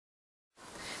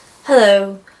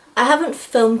Hello, I haven't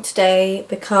filmed today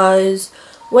because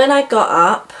when I got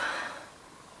up,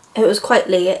 it was quite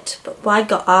late, but when I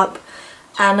got up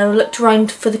and I looked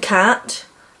around for the cat,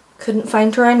 couldn't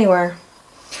find her anywhere.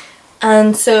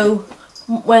 And so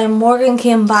when Morgan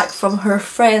came back from her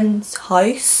friend's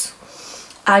house,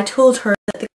 I told her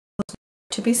that the cat was not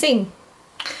to be seen.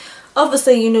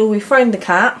 Obviously, you know, we found the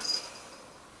cat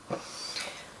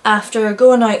after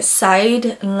going outside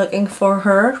and looking for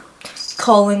her,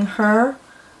 calling her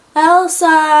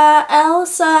Elsa,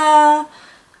 Elsa,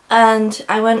 and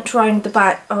I went round the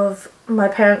back of my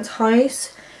parents'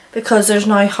 house because there's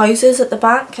now houses at the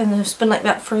back and it's been like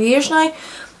that for years now,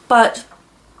 but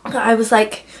I was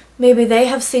like, maybe they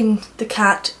have seen the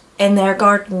cat in their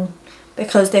garden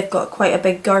because they've got quite a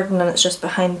big garden and it's just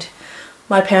behind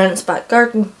my parents' back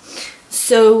garden,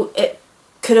 so it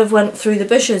could have went through the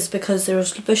bushes because there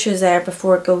was bushes there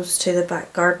before it goes to the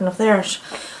back garden of theirs.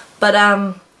 But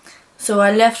so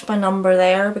I left my number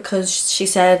there because she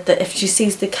said that if she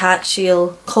sees the cat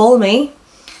she'll call me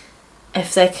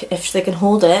if they can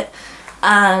hold it,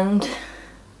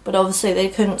 but obviously they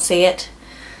couldn't see it,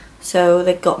 so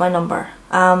they got my number.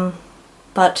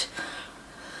 But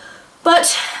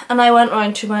I went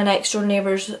round to my next door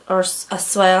neighbours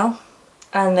as well,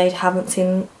 and they hadn't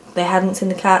seen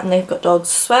the cat, and they've got dogs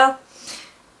as well.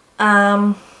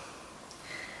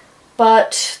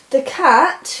 But the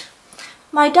cat,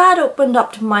 my dad opened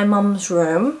up to my mum's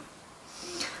room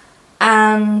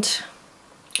and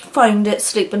found it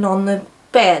sleeping on the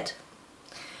bed.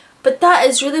 But that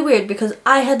is really weird because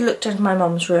I had looked into my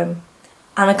mum's room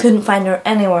and I couldn't find her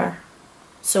anywhere.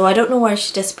 So I don't know where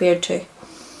she disappeared to.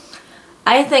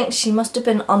 I think she must have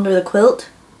been under the quilt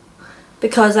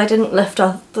because I didn't lift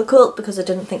off the quilt because I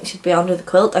didn't think she'd be under the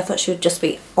quilt. I thought she would just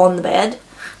be on the bed.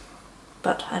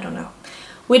 But I don't know.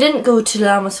 We didn't go to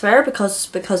Lammas Fair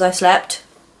because I slept,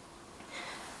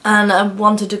 and I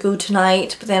wanted to go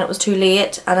tonight, but then it was too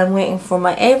late and I'm waiting for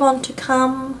my Avon to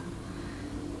come,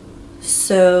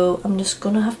 so I'm just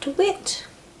gonna have to wait,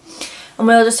 and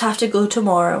we'll just have to go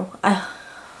tomorrow.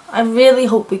 I really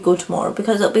hope we go tomorrow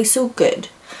because it'll be so good.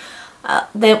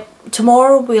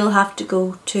 Tomorrow we'll have to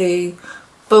go to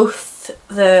both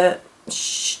the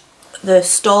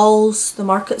stalls, the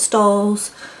market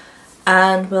stalls,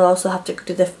 and we'll also have to go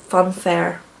to the fun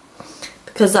fair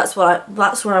because that's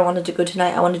where I wanted to go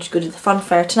tonight. I wanted to go to the fun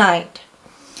fair tonight,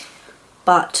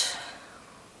 but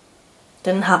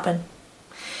didn't happen.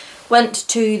 Went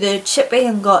to the chippy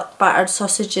and got battered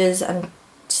sausages and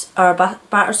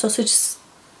battered sausage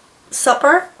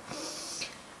supper,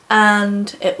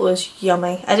 and it was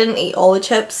yummy. I didn't eat all the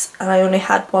chips and I only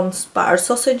had one battered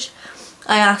sausage.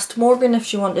 I asked Morgan if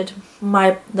she wanted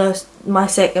my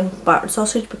second battered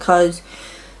sausage because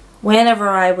whenever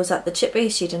I was at the chippy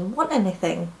she didn't want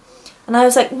anything. And I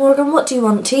was like, Morgan, what do you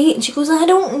want to eat? And she goes, I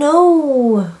don't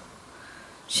know.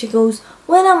 She goes,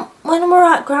 when we're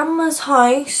at Grandma's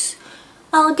house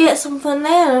I'll get something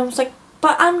there. And I was like,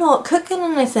 but I'm not cooking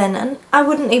anything and I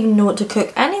wouldn't even know what to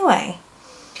cook anyway.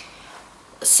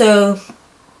 So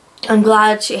I'm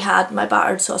glad she had my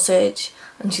battered sausage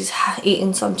and she's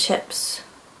eating some chips,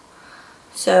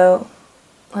 so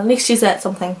at least she's ate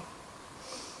something.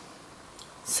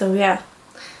 So yeah,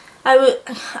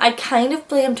 I kind of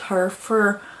blamed her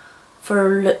for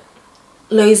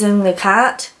losing the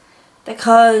cat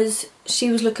because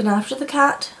she was looking after the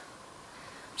cat.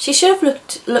 She should have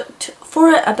looked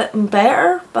for it a bit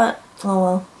better, but oh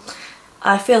well.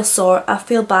 I feel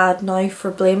bad now for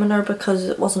blaming her because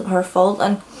it wasn't her fault,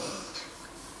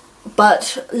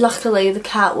 but luckily the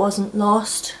cat wasn't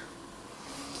lost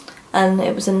and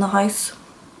it was in the house,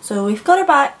 so we've got her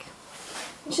back.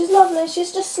 She's lovely.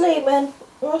 She's just sleeping.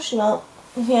 No, she's not.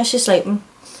 Yeah, she's sleeping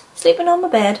on my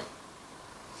bed.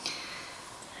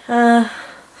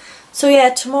 So yeah,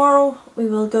 tomorrow we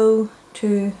will go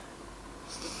to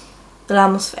the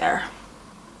Lammas Fair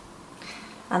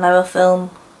and I will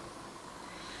film.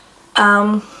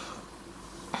 I'm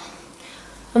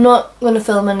not going to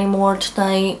film anymore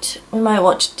tonight. We might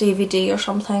watch DVD or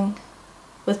something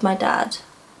with my dad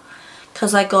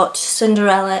because I got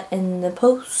Cinderella in the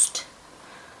post,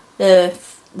 the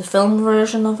film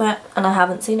version of it, and I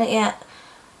haven't seen it yet,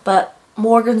 but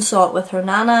Morgan saw it with her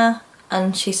nana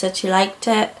and she said she liked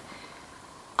it.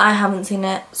 I haven't seen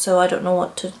it, so I don't know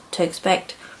what to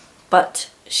expect, but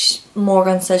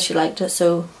Morgan said she liked it,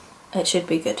 so it should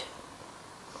be good.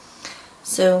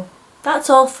 So that's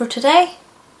all for today.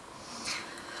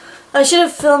 I should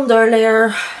have filmed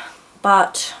earlier,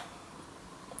 but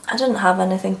I didn't have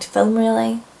anything to film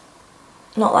really.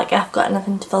 Not like I've got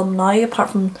anything to film now apart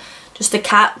from just the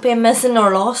cat being missing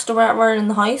or lost or whatever in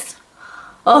the house.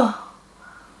 Oh,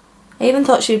 I even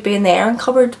thought she'd be in the airing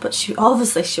cupboard, but she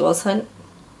wasn't.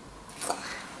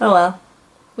 Oh well,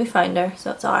 we found her,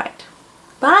 so it's alright.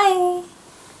 Bye!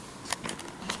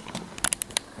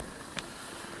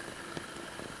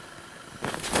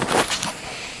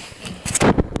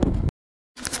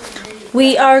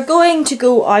 We are going to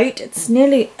go out. It's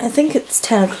nearly, I think it's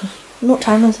 10 o'clock. What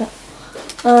time is it?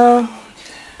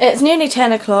 It's nearly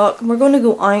 10 o'clock and we're going to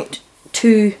go out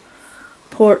to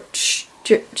Port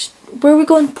Stewart. Where are we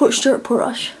going? Port Stewart, Port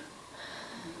Rush?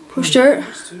 Port Stewart?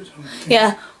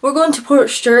 Yeah, we're going to Port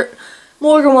Stewart.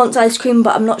 Morgan wants ice cream,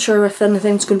 but I'm not sure if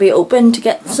anything's going to be open to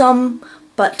get some.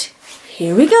 But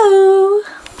here we go.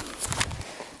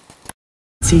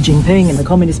 Xi Jinping and the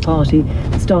Communist Party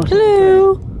started.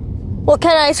 Hello. What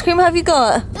kind of ice cream have you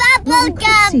got?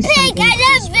 Bubblegum pig. I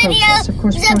love videos of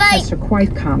course, protests are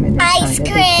quite common in ice China.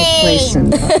 They take place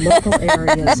in cream. local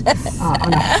areas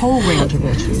on a whole range of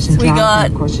issues. And We got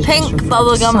of course, is pink just referred to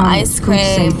bubblegum some ice food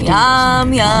cream. safety,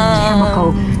 Yum,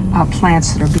 chemical yum.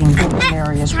 plants that are being built in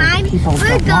areas where Time people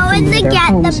we're don't want going them to near their get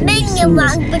homes. the And we've minion seen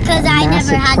this, one because I never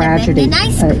massive had a tragedy minion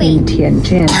ice in cream.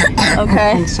 Tianjin.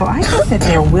 Okay. And so I think that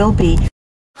there will be.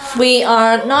 We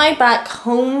are now back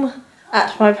home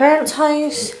at my parents'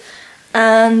 house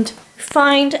and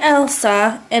find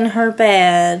Elsa in her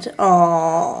bed.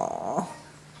 Aww.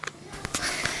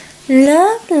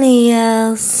 Lovely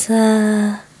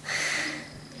Elsa.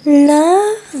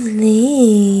 Lovely.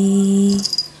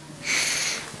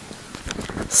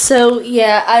 So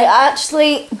yeah, I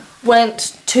actually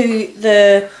went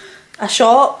to a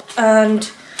shop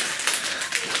and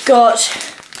got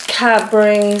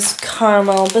Cadbury's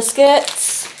caramel biscuits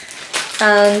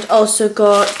and also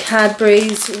got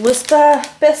Cadbury's Whisper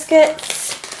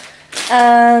biscuits,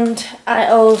 and I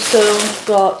also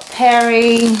got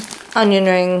Perry onion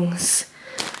rings,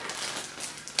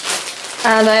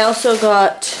 and I also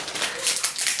got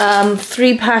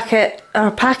 3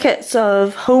 packets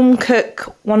of home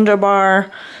cook Wonder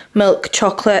Bar milk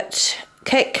chocolate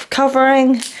cake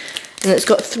covering, and it's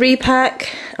got 3-pack,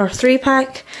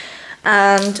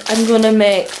 and I'm gonna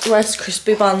make Rice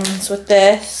Krispie buns with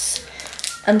this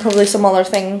and probably some other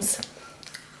things,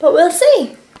 but we'll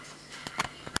see.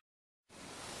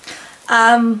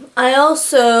 I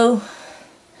also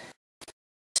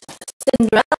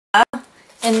Cinderella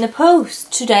in the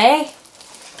post today,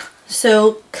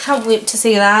 so can't wait to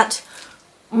see that.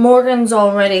 Morgan's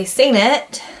already seen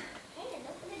it,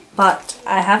 but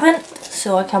I haven't,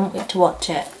 so I can't wait to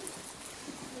watch it.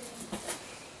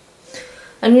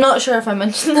 I'm not sure if I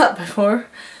mentioned that before,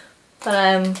 but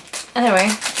anyway,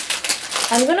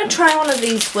 I'm gonna try one of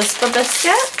these Whisper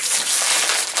biscuits,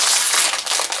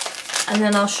 and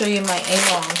then I'll show you my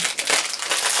Avon.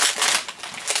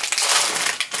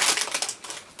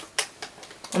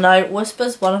 Now,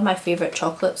 Whisper's one of my favourite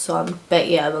chocolates, so I bet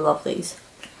you I will love these.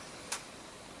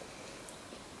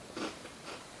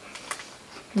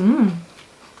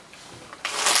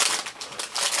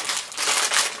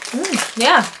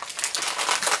 Yeah.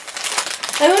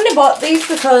 I only bought these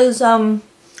because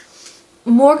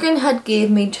Morgan had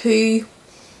gave me 2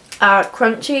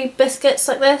 crunchy biscuits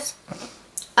like this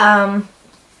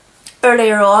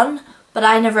earlier on, but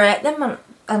I never ate them,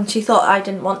 and she thought I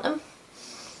didn't want them,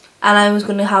 and I was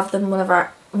going to have them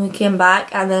whenever we came back,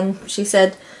 and then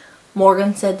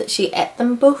Morgan said that she ate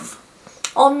them both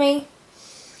on me,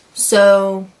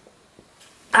 so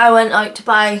I went out to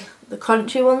buy the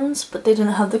crunchy ones, but they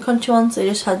didn't have the crunchy ones, they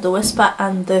just had the Whisper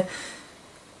and the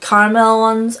caramel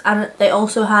ones, and they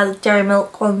also had dairy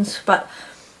milk ones, but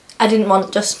I didn't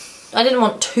want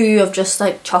 2 of just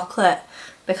like chocolate,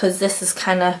 because this is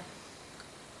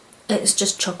it's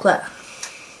just chocolate.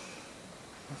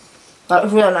 That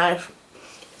was really nice.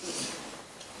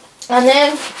 And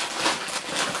then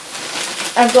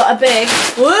I've got a big,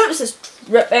 whoops, it's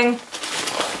ripping.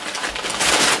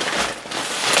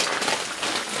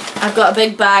 I've got a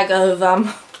big bag of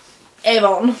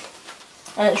Avon,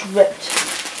 and it's ripped.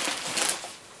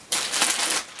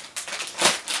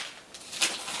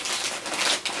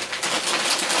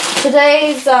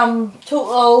 Today's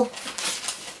total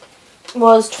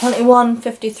was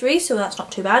 $21.53, so that's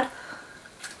not too bad,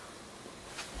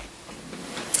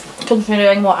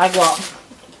 considering what I got.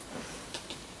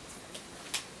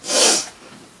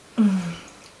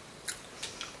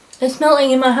 It's melting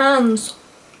in my hands.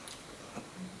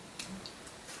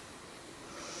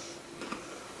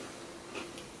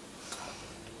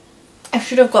 I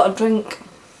should have got a drink.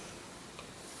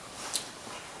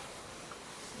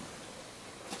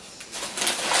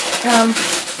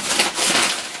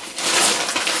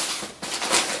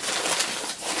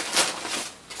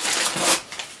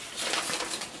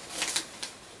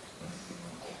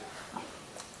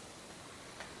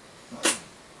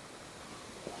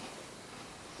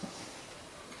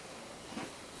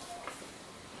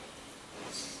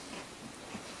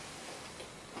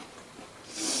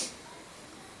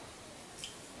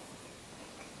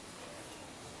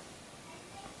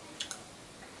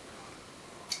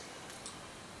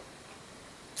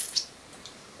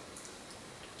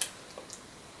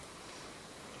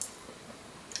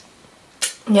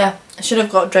 Yeah, I should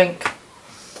have got a drink.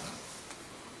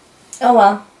 Oh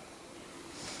well.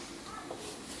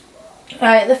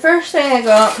 Alright, the first thing I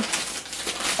got,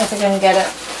 if I can get it.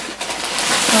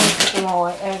 Let me put them all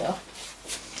out. There we go.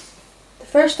 The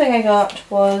first thing I got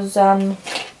was, what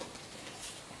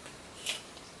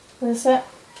is it?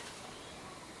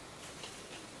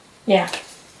 Yeah.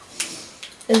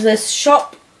 Is this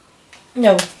shop?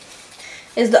 No.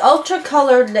 Is the Ultra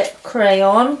Coloured Lip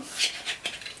Crayon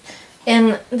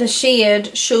in the shade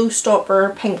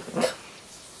Showstopper Pink.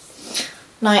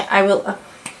 Now I will,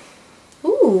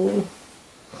 ooh,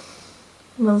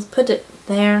 we'll put it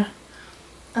there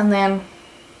and then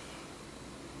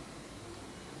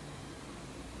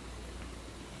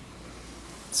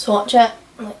swatch it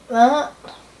like that.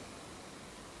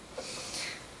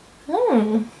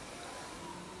 We'll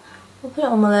put it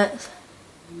on my lips.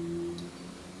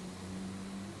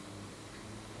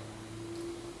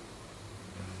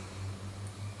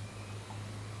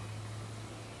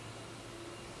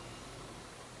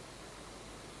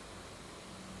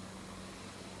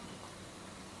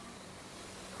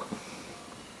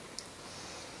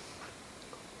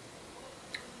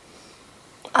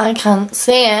 I can't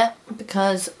see it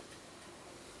because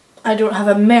I don't have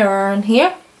a mirror in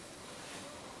here,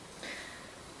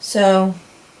 so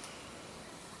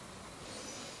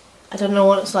I don't know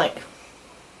what it's like.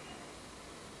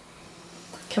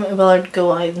 Can't be bothered to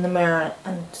go out in the mirror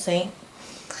and see,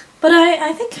 but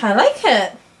I think I like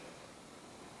it.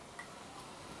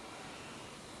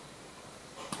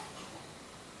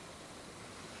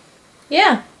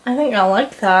 Yeah, I think I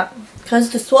like that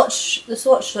because the swatch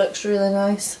looks really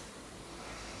nice.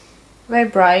 Very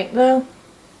bright though,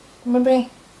 maybe.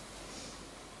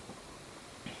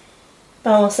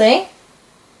 But we'll see.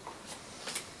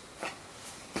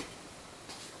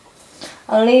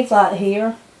 I'll leave that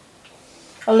here.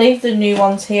 I'll leave the new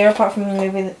ones here, apart from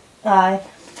maybe the eye.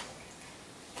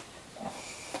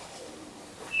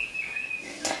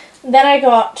 Then I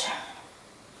got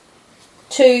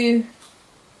 2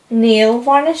 nail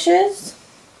varnishes.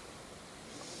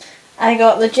 I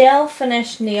got the gel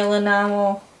finish nail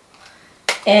enamel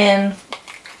in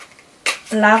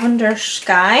Lavender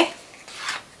Sky,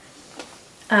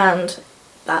 and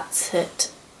that's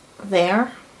it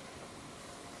there.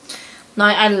 Now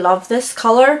I love this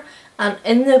colour, and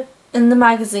in the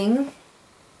magazine,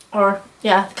 or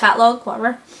yeah, catalogue,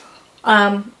 whatever,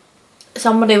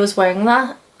 somebody was wearing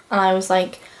that and I was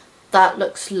like, that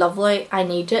looks lovely, I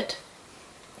need it.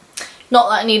 Not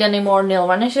that I need any more nail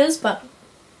varnishes, but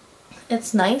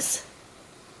it's nice.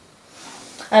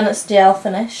 And it's gel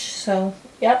finish, so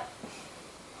yep.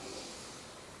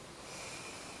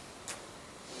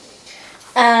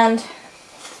 And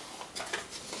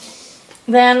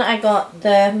then I got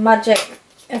the Magic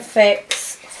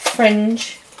FX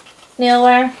Fringe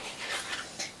nailwear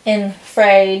in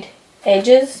Frayed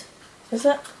Edges. Is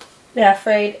it? Yeah,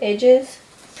 Frayed Edges.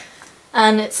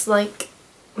 And it's like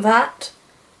that.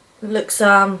 It looks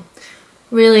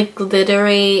really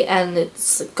glittery, and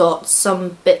it's got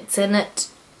some bits in it.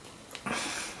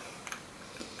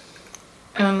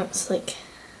 And it's like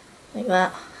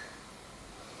that.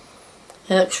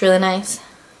 It looks really nice.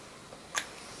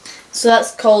 So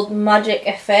that's called Magic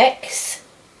FX.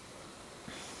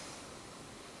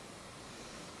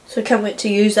 So I can't wait to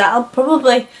use that. I'll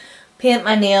probably paint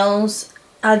my nails,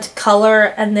 add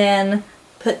colour, and then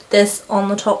put this on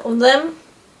the top of them,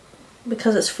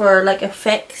 because it's for like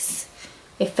effects.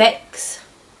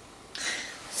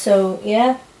 So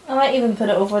yeah, I might even put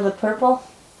it over the purple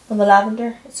and the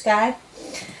lavender sky.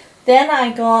 Then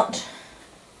I got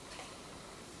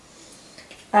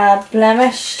a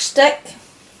blemish stick,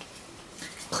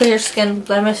 clear skin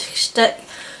blemish stick.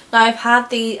 Now I've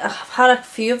had a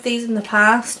few of these in the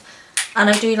past, and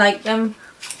I do like them.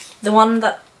 The one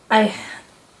that I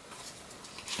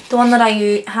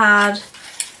had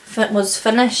was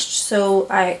finished, so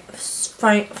I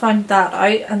found that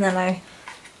out, and then I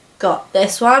got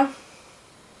this one,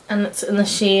 and it's in the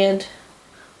shade.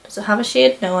 Does it have a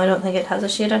shade? No, I don't think it has a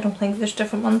shade. I don't think there's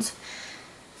different ones.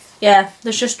 Yeah,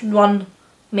 there's just one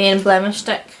main blemish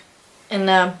stick in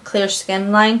the clear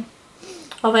skin line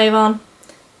of Avon,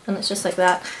 and it's just like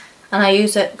that, and I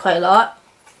use it quite a lot,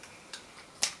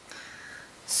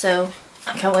 so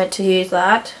I can't wait to use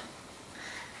that.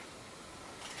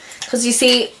 Because you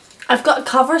see, I've got a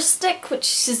cover stick which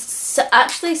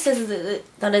actually says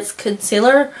that it's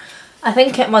concealer. I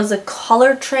think it was a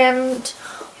Colour Trend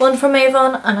one from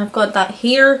Avon, and I've got that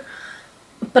here,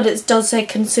 but it does say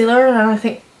concealer, and I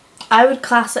think I would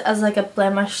class it as like a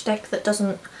blemish stick that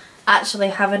doesn't actually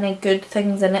have any good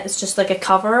things in it. It's just like a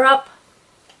cover up,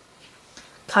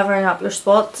 covering up your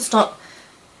spots. It's not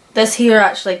This here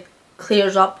actually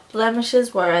clears up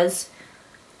blemishes, whereas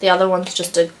the other one's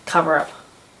just a cover up.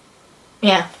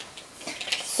 Yeah.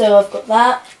 So I've got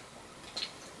that.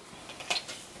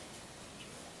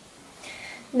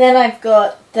 Then I've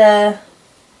got the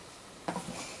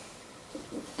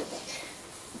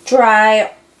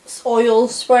dry oil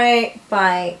spray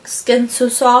by Skin So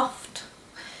Soft.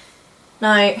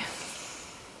 Now, I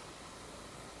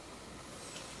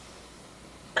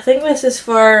think this is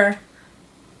for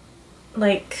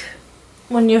like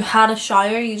when you've had a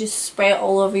shower, you just spray it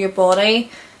all over your body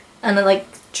and it like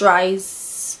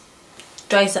dries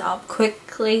it up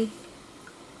quickly.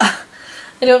 I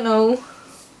don't know.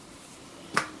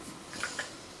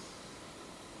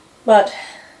 But,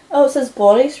 oh, it says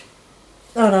body spray.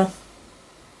 Oh no.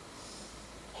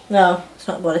 No, it's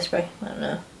not body spray. I don't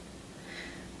know.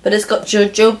 But it's got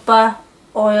jojoba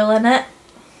oil in it.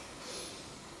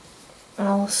 And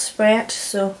I'll spray it,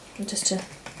 so just to...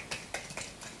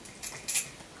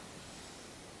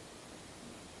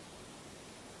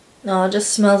 No, it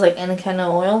just smells like any kind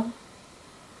of oil.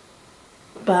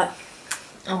 But,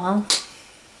 oh well.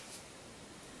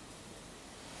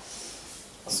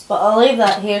 But I'll leave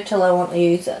that here till I want to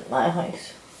use it at my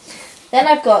house. Then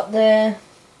I've got the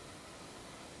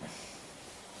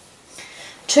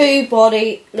 2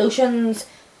 body lotions.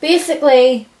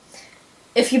 Basically,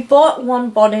 if you bought one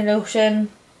body lotion,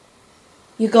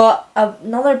 you got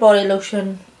another body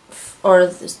lotion,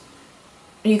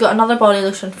 you got another body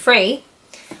lotion free,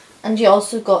 and you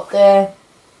also got the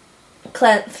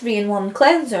 3-in-1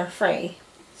 cleanser free.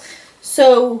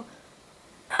 So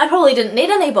I probably didn't need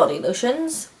any body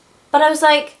lotions, but I was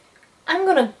like, I'm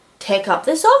gonna take up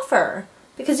this offer,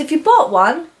 because if you bought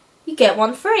one, you get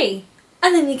one free,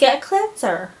 and then you get a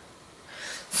cleanser.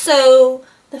 So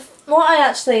what I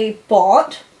actually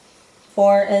bought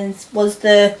was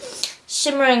the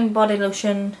shimmering body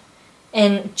lotion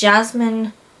in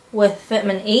jasmine with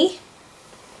vitamin E.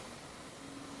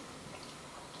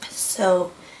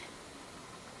 So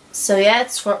yeah,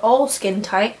 it's for all skin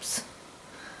types.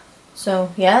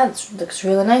 So yeah, it looks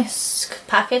really nice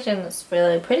package and it's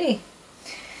really pretty.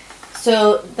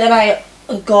 So then I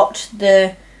got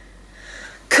the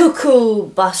cocoa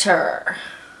butter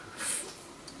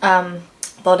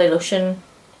body lotion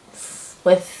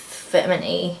with vitamin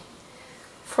E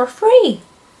for free.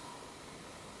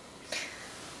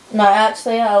 Now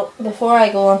actually, before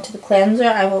I go on to the cleanser,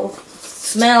 I will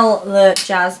smell the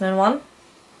jasmine one.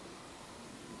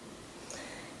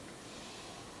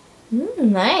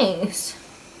 Nice.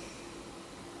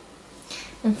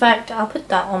 In fact, I'll put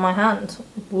that on my hands.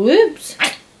 Whoops.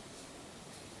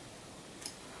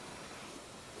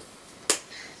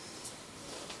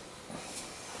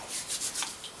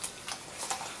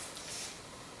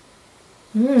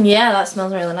 Yeah, that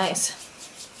smells really nice.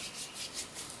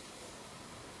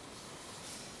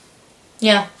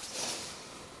 Yeah.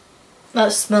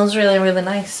 That smells really, really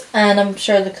nice. And I'm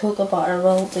sure the cocoa butter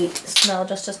will smell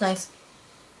just as nice.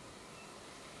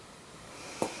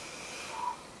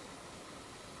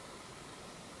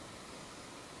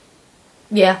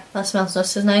 Yeah, that smells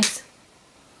just as nice.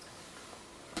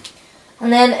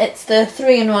 And then it's the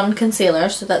 3-in-1 concealer.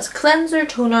 So that's cleanser,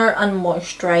 toner and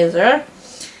moisturizer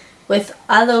with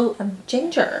aloe and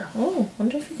ginger. Oh, I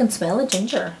wonder if you can smell the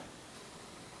ginger.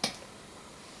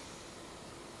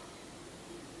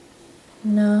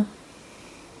 No.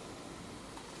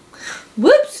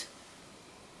 Whoops!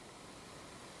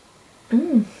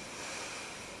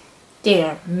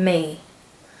 Dear me.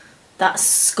 That's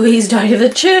squeezed out of the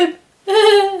tube.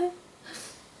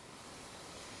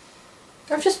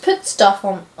 I've just put stuff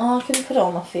on. Oh, I can put it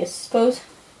on my face, I suppose.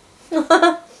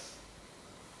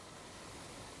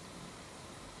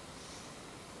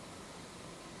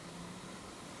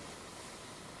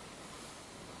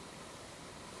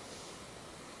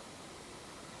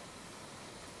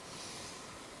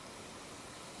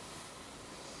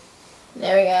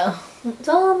 There we go. It's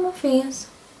all on my face.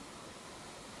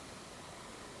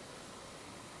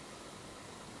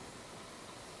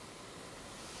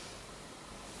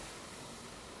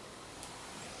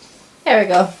 There we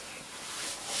go.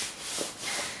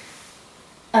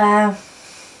 And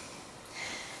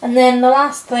then the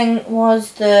last thing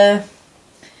was the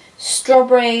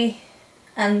strawberry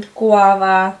and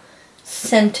guava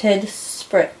scented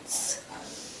spritz.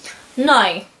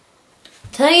 Now,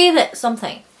 tell you that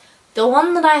something. The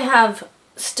one that I have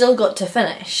still got to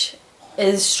finish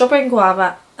is strawberry and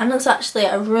guava, and it's actually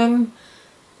a room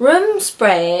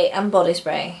spray and body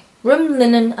spray. Room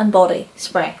linen and body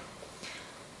spray.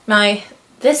 Now,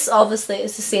 this obviously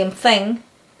is the same thing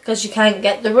because you can't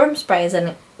get the room sprays in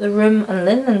it, the room and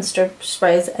linen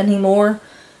sprays anymore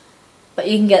but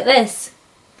you can get this.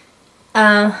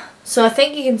 So I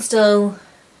think you can still,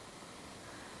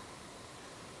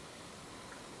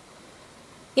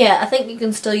 yeah, I think you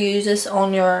can still use this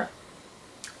on your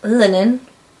linen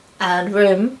and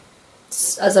room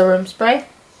as a room spray.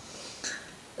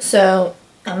 So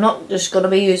I'm not just going to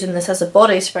be using this as a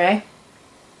body spray.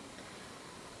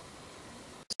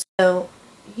 So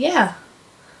yeah,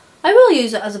 I will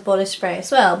use it as a body spray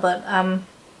as well, but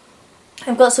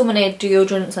I've got so many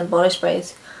deodorants and body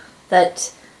sprays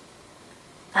that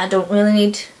I don't really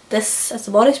need this as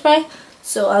a body spray,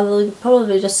 so I will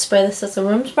probably just spray this as a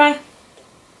room spray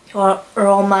or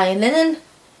on my linen.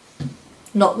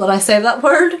 Not that I say that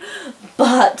word,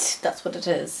 but that's what it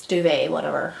is. Duvet,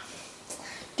 whatever.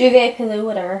 Duvet, pillow,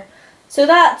 whatever. So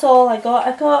that's all I got.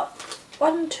 I got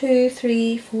 1, 2,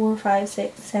 3, 4, 5,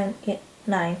 6, 7, 8,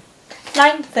 9.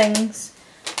 9 things.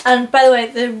 And by the way,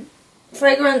 the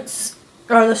fragrance,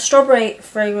 or the strawberry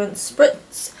fragrance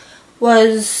spritz,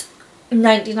 was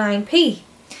 99p.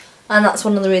 And that's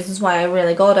one of the reasons why I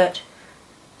really got it.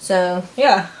 So,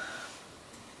 yeah.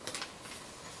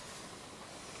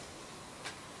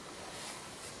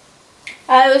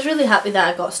 I was really happy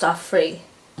that I got stuff free.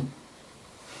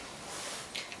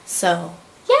 So,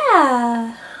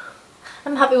 yeah.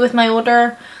 I'm happy with my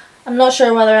order. I'm not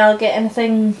sure whether I'll get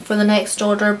anything for the next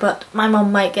order, but my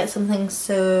mum might get something,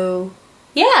 so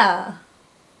yeah.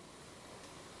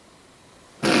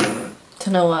 Don't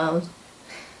know what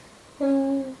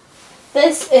else.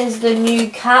 This is the new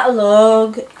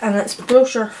catalogue, and it's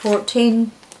brochure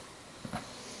 14.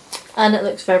 And it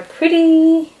looks very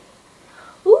pretty.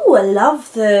 Ooh, I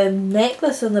love the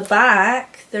necklace on the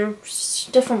back. There's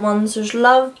different ones. There's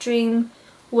Love, Dream,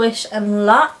 Wish and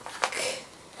Luck.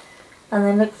 And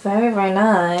they look very, very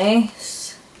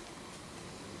nice.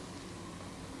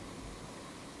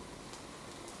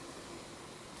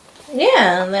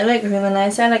 Yeah, they look really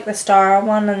nice. I like the star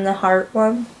one and the heart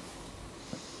one.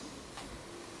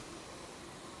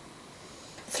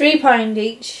 £3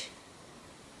 each.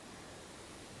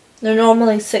 They're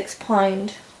normally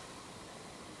 £6.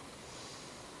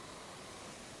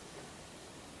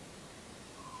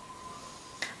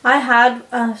 I had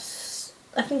a,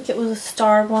 I think it was a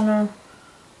star one, or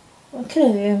it could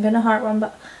have even been a heart one,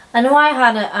 but I know I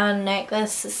had a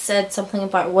necklace that said something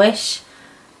about wish,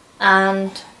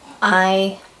 and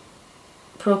I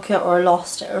broke it or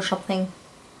lost it or something,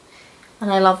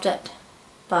 and I loved it,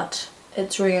 but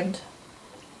it's ruined.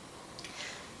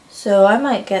 So I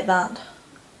might get that.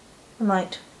 I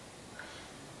might.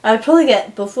 I'd probably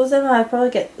get both of them. I'd probably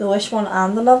get the wish one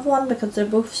and the love one because they're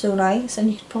both so nice,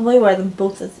 and you could probably wear them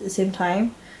both at the same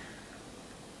time.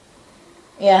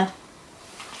 Yeah.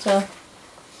 So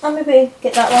I'll maybe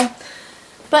get that one.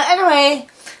 But anyway,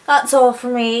 that's all for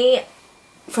me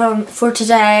for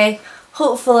today.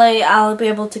 Hopefully I'll be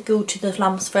able to go to the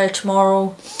Flams Fair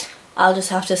tomorrow. I'll just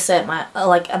have to set my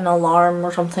an alarm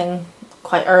or something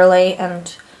quite early,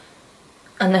 and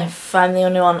if I'm the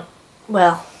only one,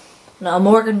 well, no,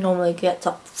 Morgan normally gets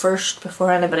up first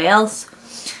before anybody else,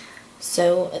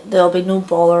 so there'll be no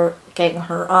bother getting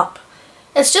her up.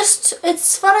 It's just,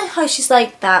 it's funny how she's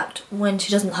like that when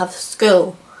she doesn't have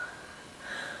school,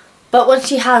 but when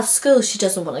she has school she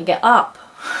doesn't want to get up.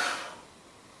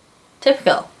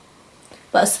 Typical.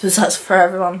 But I suppose that's for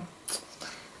everyone.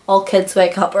 All kids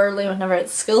wake up early whenever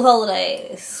it's school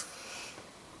holidays.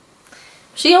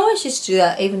 She always used to do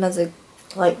that, even as a,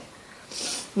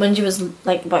 when she was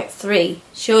about 3,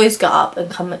 she always got up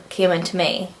and came into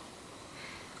me.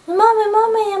 Mommy,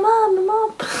 mommy, I'm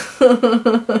up.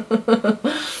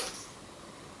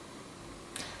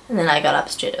 And then I got up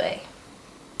straight away.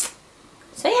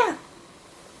 So yeah.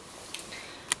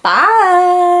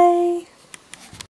 Bye.